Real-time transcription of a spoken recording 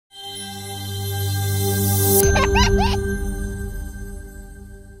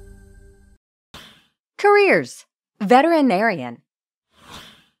Careers. Veterinarian.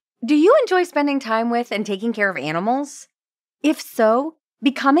 Do you enjoy spending time with and taking care of animals? If so,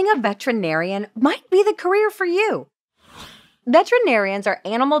 becoming a veterinarian might be the career for you. Veterinarians are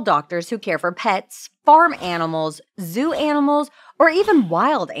animal doctors who care for pets, farm animals, zoo animals, or even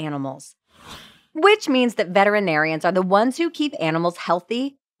wild animals. Which means that veterinarians are the ones who keep animals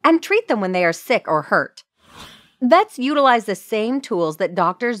healthy and treat them when they are sick or hurt. Vets utilize the same tools that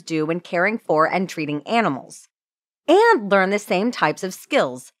doctors do when caring for and treating animals, and learn the same types of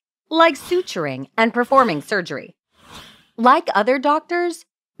skills, like suturing and performing surgery. Like other doctors,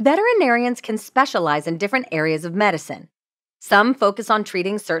 veterinarians can specialize in different areas of medicine. Some focus on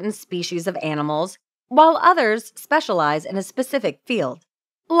treating certain species of animals, while others specialize in a specific field,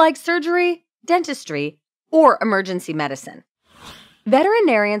 like surgery, dentistry, or emergency medicine.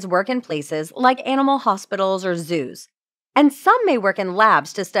 Veterinarians work in places like animal hospitals or zoos, and some may work in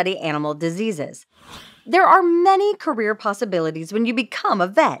labs to study animal diseases. There are many career possibilities when you become a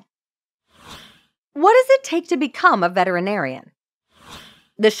vet. What does it take to become a veterinarian?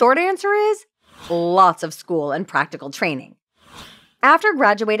 The short answer is lots of school and practical training. After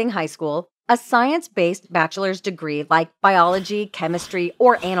graduating high school, a science-based bachelor's degree like biology, chemistry,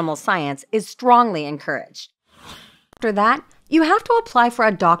 or animal science is strongly encouraged. After that, you have to apply for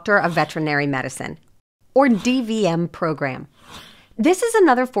a Doctor of Veterinary Medicine, or DVM program. This is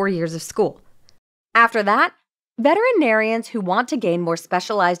another 4 years of school. After that, veterinarians who want to gain more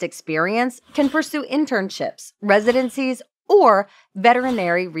specialized experience can pursue internships, residencies, or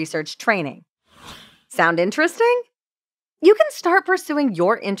veterinary research training. Sound interesting? You can start pursuing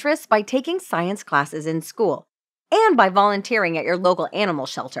your interests by taking science classes in school and by volunteering at your local animal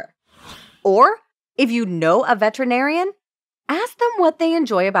shelter. Or, if you know a veterinarian, ask them what they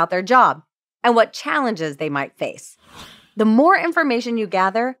enjoy about their job and what challenges they might face. The more information you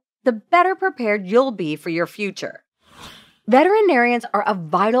gather, the better prepared you'll be for your future. Veterinarians are a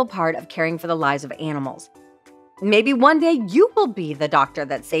vital part of caring for the lives of animals. Maybe one day you will be the doctor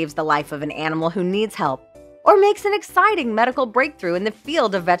that saves the life of an animal who needs help or makes an exciting medical breakthrough in the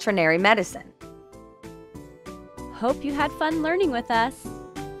field of veterinary medicine. Hope you had fun learning with us.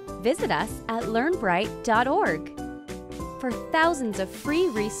 Visit us at learnbright.org for thousands of free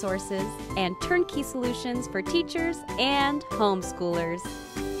resources and turnkey solutions for teachers and homeschoolers.